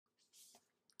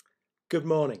Good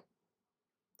morning.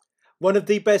 One of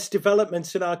the best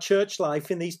developments in our church life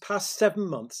in these past 7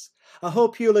 months, I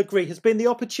hope you'll agree, has been the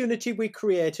opportunity we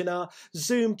create in our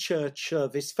Zoom church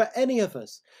service for any of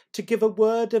us to give a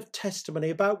word of testimony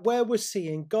about where we're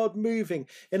seeing God moving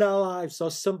in our lives or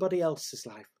somebody else's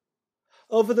life.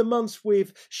 Over the months,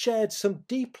 we've shared some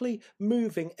deeply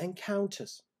moving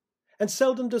encounters, and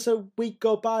seldom does a week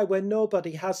go by when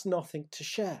nobody has nothing to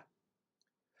share.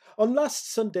 On last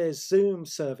Sunday's Zoom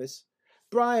service,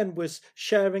 Brian was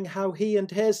sharing how he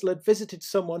and Hazel had visited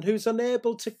someone who's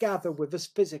unable to gather with us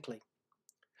physically.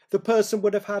 The person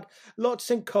would have had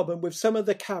lots in common with some of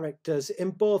the characters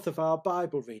in both of our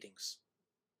Bible readings.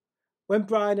 When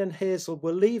Brian and Hazel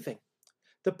were leaving,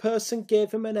 the person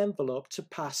gave him an envelope to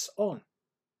pass on.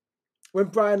 When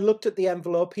Brian looked at the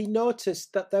envelope, he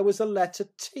noticed that there was a letter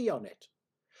T on it.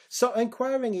 So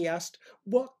inquiring, he asked,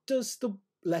 "What does the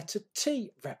letter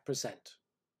T represent?"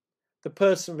 The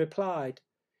person replied,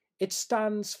 "It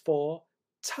stands for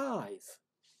tithe."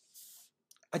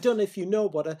 I don't know if you know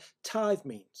what a tithe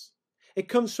means. It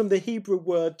comes from the Hebrew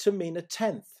word to mean a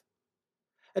tenth.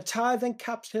 A tithe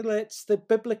encapsulates the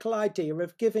biblical idea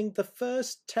of giving the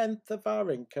first tenth of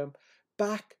our income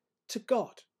back to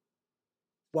God.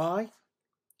 Why?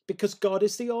 Because God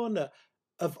is the owner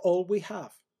of all we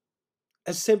have.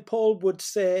 As St. Paul would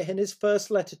say in his first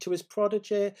letter to his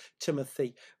protege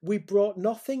Timothy, we brought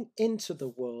nothing into the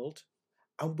world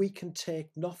and we can take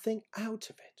nothing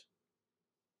out of it.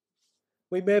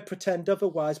 We may pretend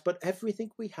otherwise, but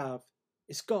everything we have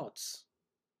is God's.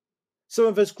 Some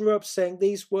of us grew up saying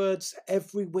these words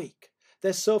every week.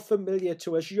 They're so familiar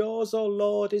to us. Yours, O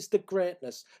Lord, is the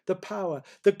greatness, the power,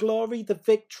 the glory, the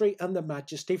victory, and the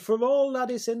majesty. For all that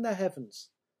is in the heavens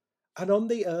and on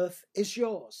the earth is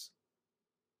yours.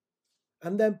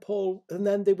 And then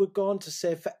they would go on to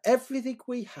say, for everything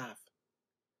we have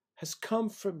has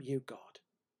come from you, God,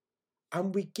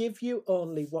 and we give you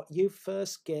only what you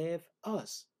first gave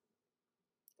us.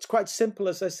 It's quite simple,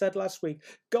 as I said last week.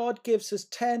 God gives us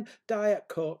 10 Diet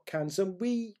Coke cans, and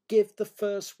we give the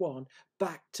first one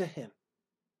back to him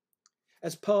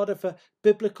as part of a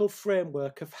biblical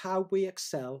framework of how we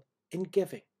excel in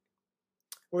giving.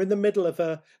 We're in the middle of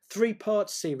a 3-part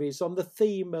series on the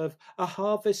theme of a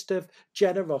harvest of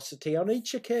generosity. On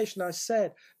each occasion, I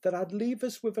said that I'd leave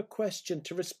us with a question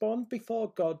to respond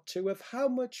before God to of how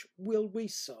much will we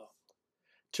sow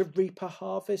to reap a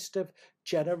harvest of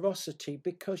generosity,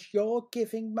 because your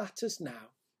giving matters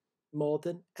now more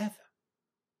than ever.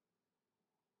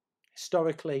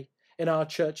 Historically, in our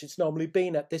church, it's normally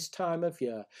been at this time of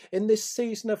year, in this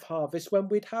season of harvest, when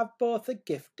we'd have both a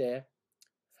gift day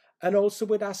and also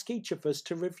would ask each of us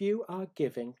to review our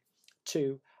giving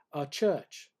to our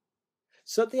church.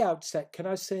 So at the outset, can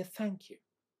I say thank you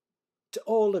to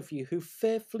all of you who've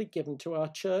faithfully given to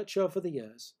our church over the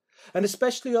years, and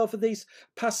especially over these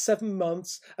past 7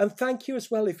 months. And thank you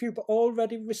as well if you've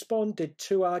already responded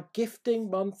to our gifting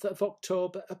month of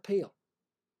October appeal,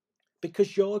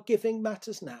 because your giving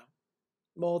matters now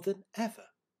more than ever.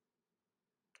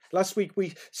 Last week,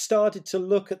 we started to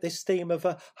look at this theme of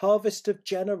a harvest of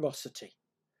generosity.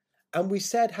 And we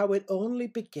said how it only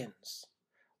begins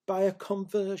by a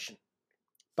conversion,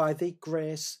 by the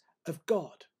grace of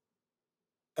God.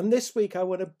 And this week, I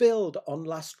want to build on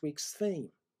last week's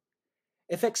theme.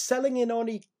 If excelling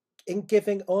in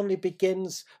giving only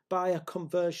begins by a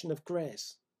conversion of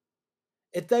grace,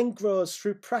 it then grows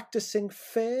through practicing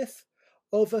faith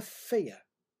over fear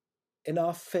in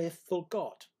our faithful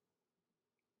God.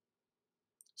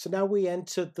 So now we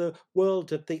enter the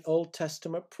world of the Old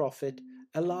Testament prophet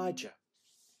Elijah.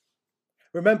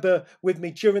 Remember with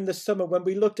me during the summer when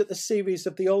we looked at the series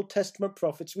of the Old Testament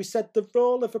prophets, we said the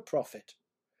role of a prophet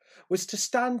was to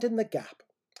stand in the gap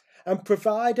and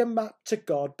provide a map to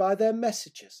God by their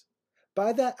messages,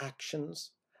 by their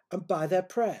actions, and by their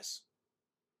prayers.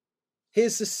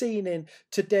 Here's the scene in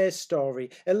today's story.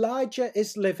 Elijah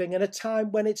is living in a time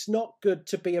when it's not good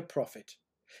to be a prophet.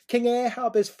 King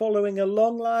Ahab is following a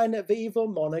long line of evil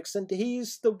monarchs, and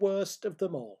he's the worst of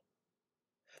them all.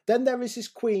 Then there is his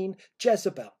queen,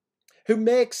 Jezebel, who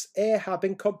makes Ahab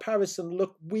in comparison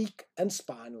look weak and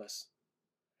spineless.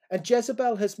 And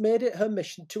Jezebel has made it her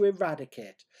mission to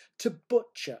eradicate, to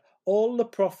butcher all the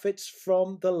prophets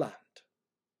from the land.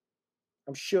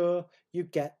 I'm sure you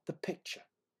get the picture.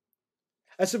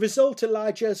 As a result,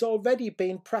 Elijah has already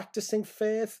been practicing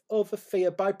faith over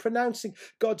fear by pronouncing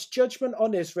God's judgment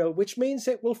on Israel, which means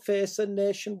it will face a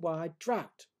nationwide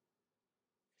drought.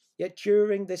 Yet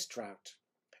during this drought,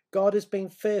 God has been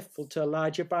faithful to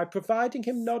Elijah by providing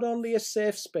him not only a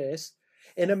safe space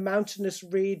in a mountainous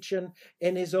region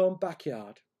in his own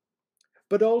backyard,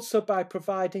 but also by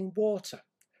providing water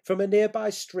from a nearby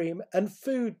stream and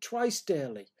food twice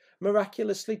daily,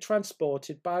 miraculously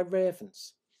transported by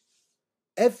ravens.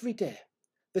 Every day,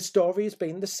 the story has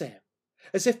been the same.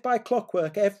 As if by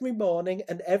clockwork, every morning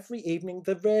and every evening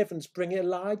the ravens bring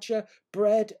Elijah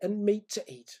bread and meat to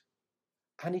eat,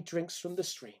 and he drinks from the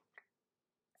stream.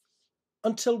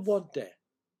 Until one day,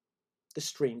 the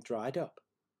stream dried up.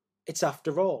 It's,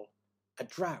 after all, a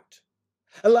drought.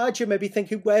 Elijah may be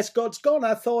thinking, where's God's gone?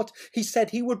 I thought he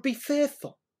said he would be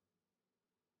faithful.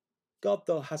 God,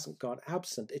 though, hasn't gone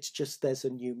absent. It's just there's a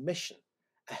new mission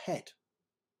ahead.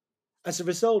 As a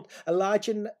result,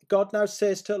 God now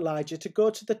says to Elijah to go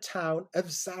to the town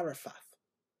of Zarephath,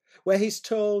 where he's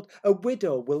told a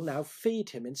widow will now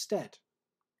feed him instead.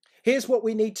 Here's what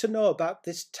we need to know about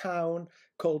this town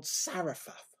called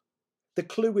Zarephath. The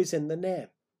clue is in the name.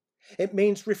 It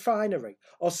means refinery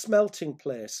or smelting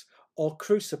place or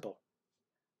crucible.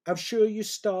 I'm sure you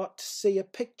start to see a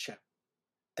picture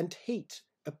and heat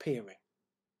appearing.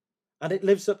 And it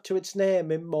lives up to its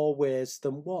name in more ways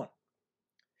than one.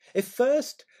 If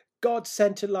first God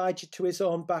sent Elijah to his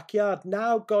own backyard,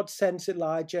 now God sends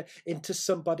Elijah into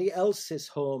somebody else's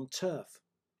home turf.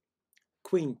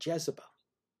 Queen Jezebel.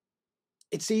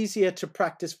 It's easier to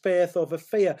practice faith over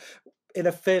fear in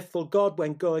a faithful God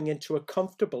when going into a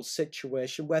comfortable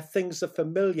situation where things are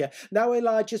familiar. Now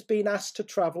Elijah's been asked to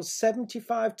travel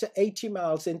 75 to 80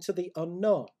 miles into the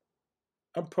unknown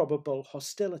and probable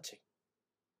hostility.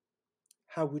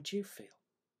 How would you feel?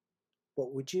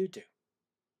 What would you do?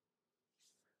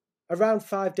 Around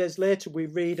 5 days later, we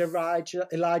read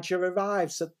Elijah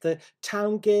arrives at the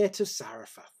town gate of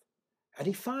Zarephath, and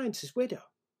he finds his widow.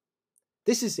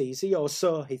 This is easy, or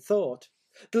so he thought.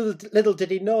 Little did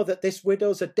he know that this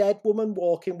widow's a dead woman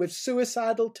walking with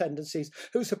suicidal tendencies,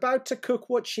 who's about to cook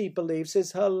what she believes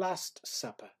is her last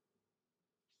supper.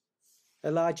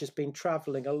 Elijah's been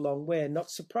travelling a long way, and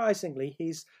not surprisingly,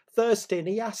 he's thirsty, and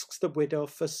he asks the widow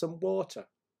for some water.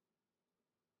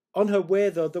 On her way,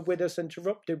 though, the widow's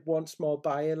interrupted once more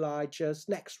by Elijah's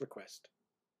next request.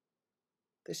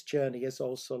 This journey has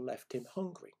also left him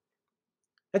hungry.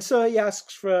 And so he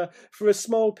asks for a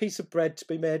small piece of bread to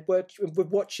be made with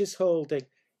what she's holding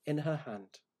in her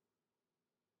hand.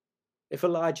 If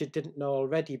Elijah didn't know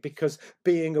already, because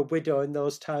being a widow in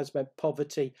those times meant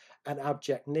poverty and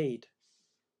abject need,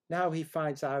 now he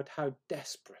finds out how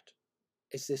desperate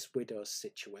is this widow's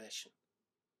situation.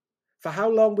 For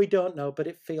how long we don't know, but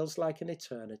it feels like an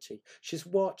eternity. She's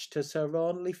watched as her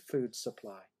only food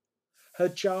supply, her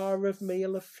jar of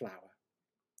meal of flour,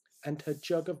 and her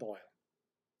jug of oil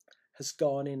has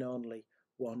gone in only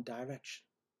one direction.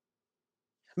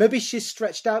 Maybe she's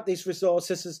stretched out these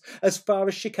resources as far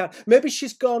as she can. Maybe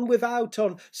she's gone without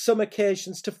on some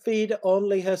occasions to feed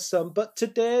only her son, but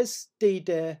today's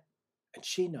D-Day, and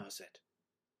she knows it.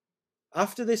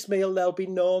 After this meal, there'll be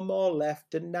no more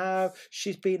left, and now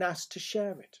she's been asked to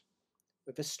share it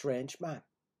with a strange man.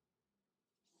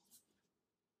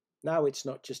 Now it's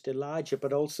not just Elijah,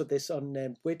 but also this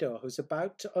unnamed widow who's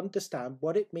about to understand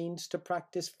what it means to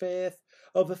practice faith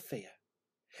over fear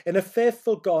in a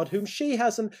faithful God whom she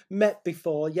hasn't met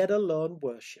before, yet alone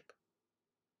worship.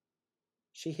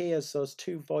 She hears those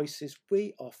two voices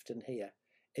we often hear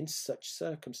in such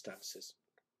circumstances.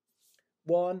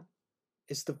 One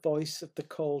is the voice of the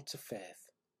call to faith.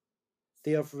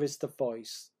 The other is the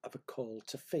voice of a call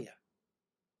to fear.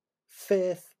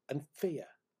 Faith and fear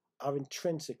are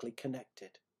intrinsically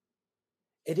connected.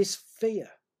 It is fear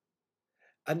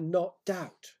and not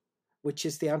doubt which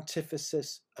is the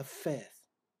antithesis of faith.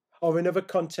 Or in other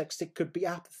contexts, it could be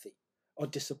apathy or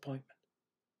disappointment.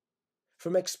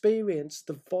 From experience,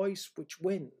 the voice which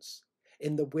wins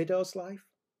in the widow's life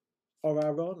or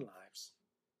our own lives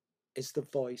is the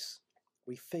voice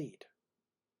we feed.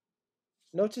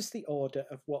 Notice the order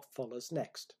of what follows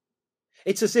next.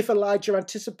 It's as if Elijah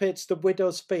anticipates the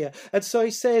widow's fear, and so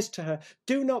he says to her,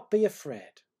 "Do not be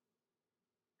afraid."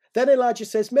 Then Elijah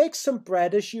says, "Make some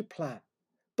bread as you plan,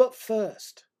 but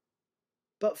first,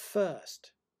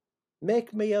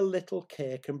 make me a little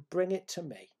cake and bring it to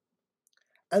me,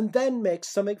 and then make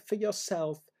something for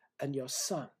yourself and your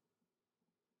son."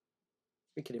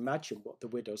 We can imagine what the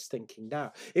widow's thinking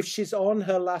now. If she's on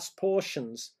her last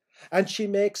portions and she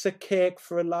makes a cake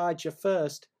for Elijah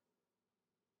first,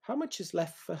 how much is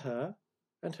left for her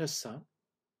and her son?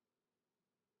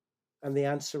 And the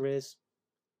answer is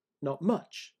not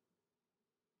much,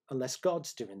 unless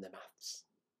God's doing the maths.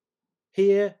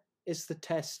 Here is the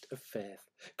test of faith.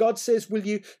 God says, "Will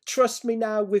you trust me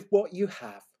now with what you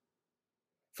have?"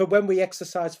 For when we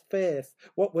exercise faith,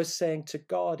 what we're saying to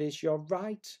God is, "You're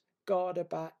right, God,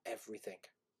 about everything.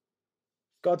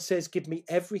 God says, give me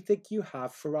everything you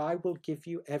have, for I will give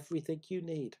you everything you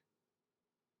need.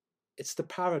 It's the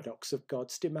paradox of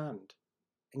God's demand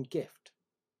and gift.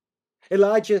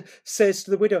 Elijah says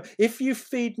to the widow, if you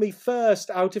feed me first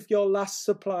out of your last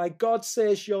supply, God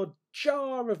says your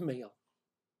jar of meal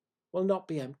will not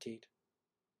be emptied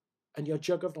and your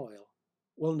jug of oil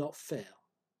will not fail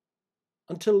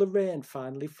until the rain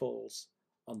finally falls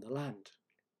on the land.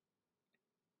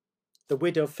 The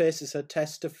widow faces her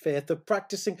test of faith, of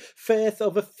practicing faith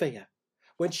over fear,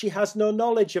 when she has no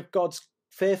knowledge of God's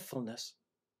faithfulness.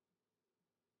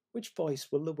 Which voice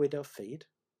will the widow feed?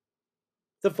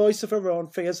 The voice of her own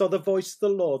fears or the voice of the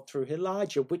Lord through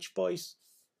Elijah? Which voice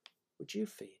would you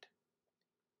feed?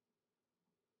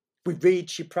 We read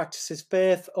she practices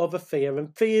faith over fear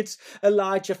and feeds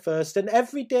Elijah first, and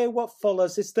every day what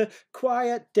follows is the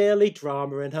quiet daily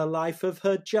drama in her life of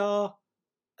her jar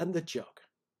and the jug.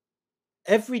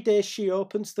 Every day she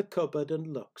opens the cupboard and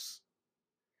looks.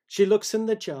 She looks in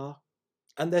the jar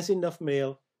and there's enough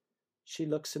meal. She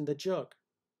looks in the jug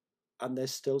and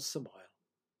there's still some oil.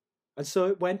 And so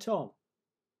it went on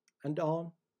and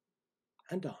on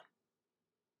and on.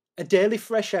 A daily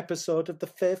fresh episode of the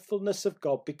faithfulness of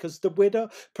God, because the widow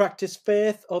practiced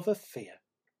faith over fear.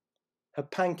 Her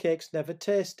pancakes never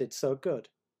tasted so good.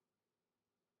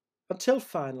 Until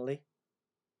finally,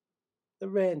 the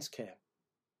rains came.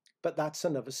 But that's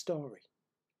another story.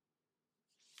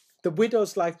 The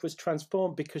widow's life was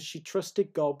transformed because she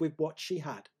trusted God with what she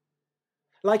had.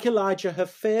 Like Elijah, her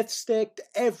faith staked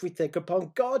everything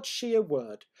upon God's sheer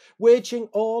word, waging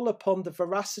all upon the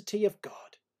veracity of God.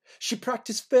 She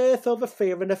practiced faith over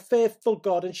fear in a faithful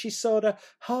God, and she sowed a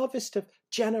harvest of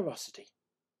generosity.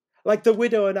 Like the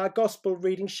widow in our gospel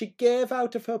reading, she gave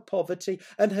out of her poverty,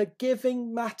 and her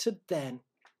giving mattered then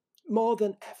more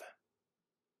than ever.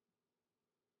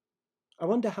 I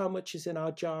wonder how much is in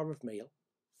our jar of meal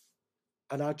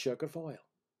and our jug of oil.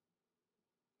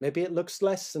 Maybe it looks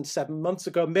less than 7 months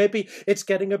ago. Maybe it's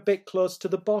getting a bit close to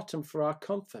the bottom for our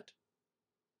comfort.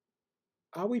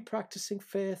 Are we practicing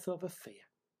faith over fear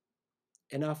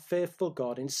in our faithful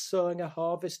God, in sowing a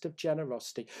harvest of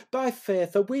generosity? By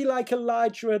faith, are we like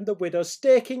Elijah and the widow,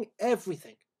 staking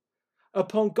everything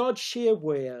upon God's sheer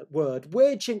word,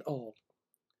 waging all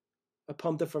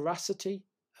upon the veracity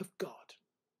of God?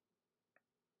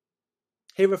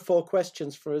 Here are 4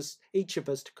 questions for us, each of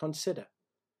us, to consider,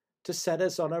 to set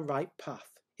us on a right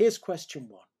path. Here's question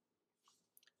 1.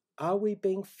 Are we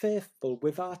being faithful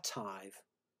with our tithe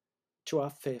to our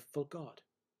faithful God?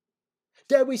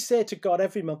 Dare we say to God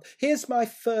every month, here's my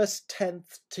first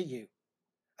tenth to you.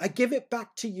 I give it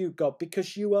back to you, God,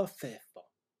 because you are faithful.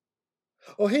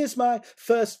 Or here's my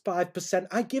first 5%.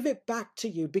 I give it back to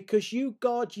you because you,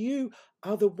 God, you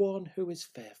are the one who is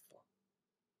faithful.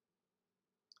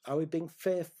 Are we being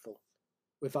faithful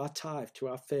with our tithe to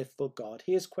our faithful God?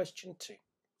 Here's question 2.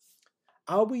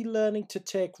 Are we learning to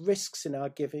take risks in our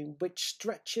giving which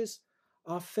stretches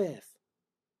our faith?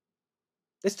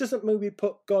 This doesn't mean we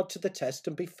put God to the test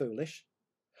and be foolish.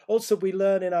 Also, we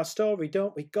learn in our story,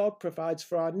 don't we? God provides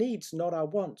for our needs, not our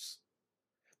wants.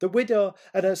 The widow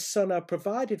and her son are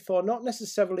provided for, not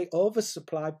necessarily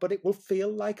oversupplied, but it will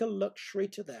feel like a luxury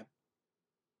to them.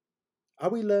 Are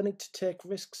we learning to take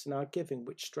risks in our giving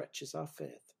which stretches our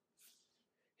faith?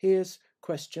 Here's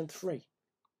question 3.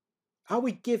 Are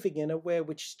we giving in a way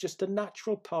which is just a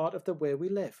natural part of the way we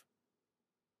live?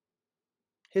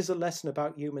 Here's a lesson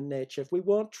about human nature. If we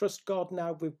won't trust God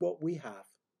now with what we have,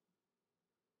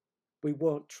 we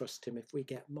won't trust him if we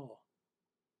get more.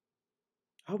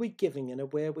 Are we giving in a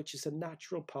way which is a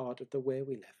natural part of the way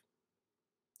we live?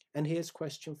 And here's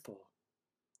question 4.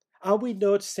 Are we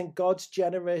noticing God's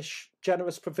generous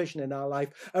provision in our life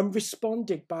and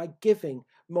responding by giving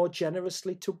more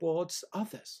generously towards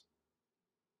others?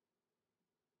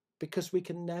 Because we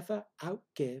can never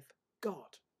outgive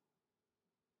God.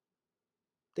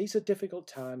 These are difficult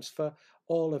times for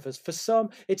all of us. For some,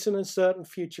 it's an uncertain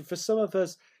future. For some of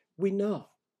us, we know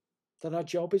that our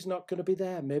job is not going to be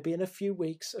there, maybe in a few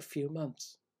weeks, a few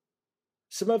months.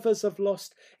 Some of us have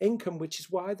lost income, which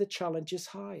is why the challenge is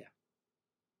higher.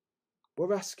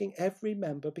 We're asking every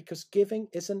member, because giving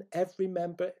is an every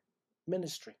member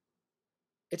ministry.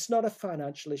 It's not a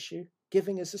financial issue.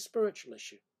 Giving is a spiritual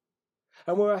issue.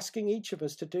 And we're asking each of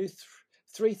us to do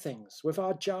 3 things with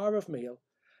our jar of meal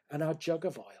and our jug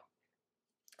of oil.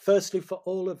 Firstly, for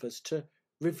all of us to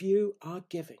review our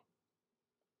giving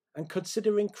and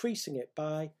consider increasing it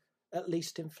by at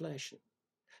least inflation.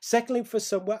 Secondly, for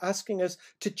some, we're asking us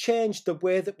to change the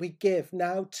way that we give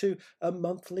now to a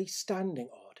monthly standing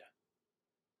order.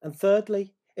 And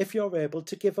thirdly, if you're able,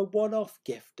 to give a one-off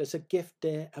gift as a gift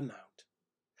day amount.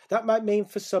 That might mean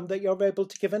for some that you're able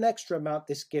to give an extra amount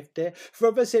this gift day. For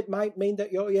others, it might mean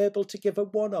that you're able to give a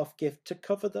one-off gift to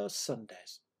cover those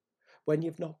Sundays when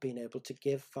you've not been able to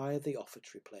give via the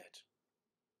offertory plate.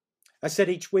 I said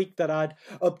each week that I'd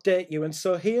update you, and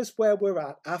so here's where we're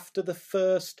at after the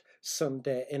first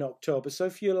Sunday in October. So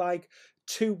if you like,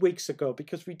 2 weeks ago,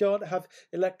 because we don't have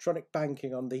electronic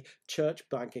banking on the church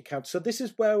bank account. So this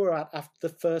is where we're at after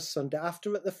the first Sunday.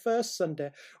 After at the first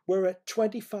Sunday, we're at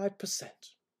 25%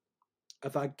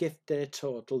 of our gift day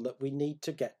total that we need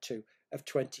to get to of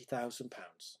 £20,000.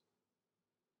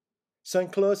 So in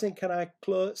closing, can I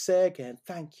say again,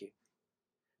 thank you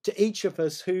to each of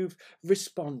us who've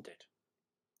responded,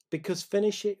 because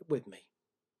finish it with me,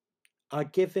 our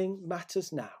giving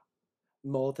matters now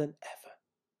more than ever.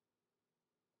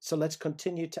 So let's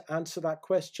continue to answer that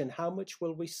question, how much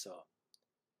will we sow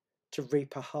to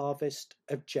reap a harvest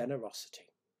of generosity?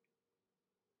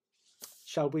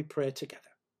 Shall we pray together?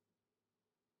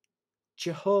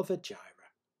 Jehovah Jireh,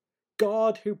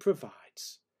 God who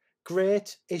provides,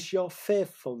 great is your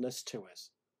faithfulness to us.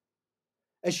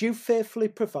 As you faithfully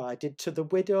provided to the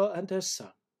widow and her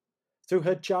son through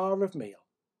her jar of meal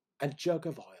and jug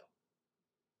of oil,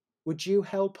 would you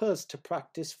help us to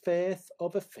practice faith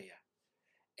over fear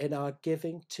in our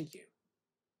giving to you?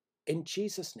 In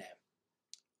Jesus' name.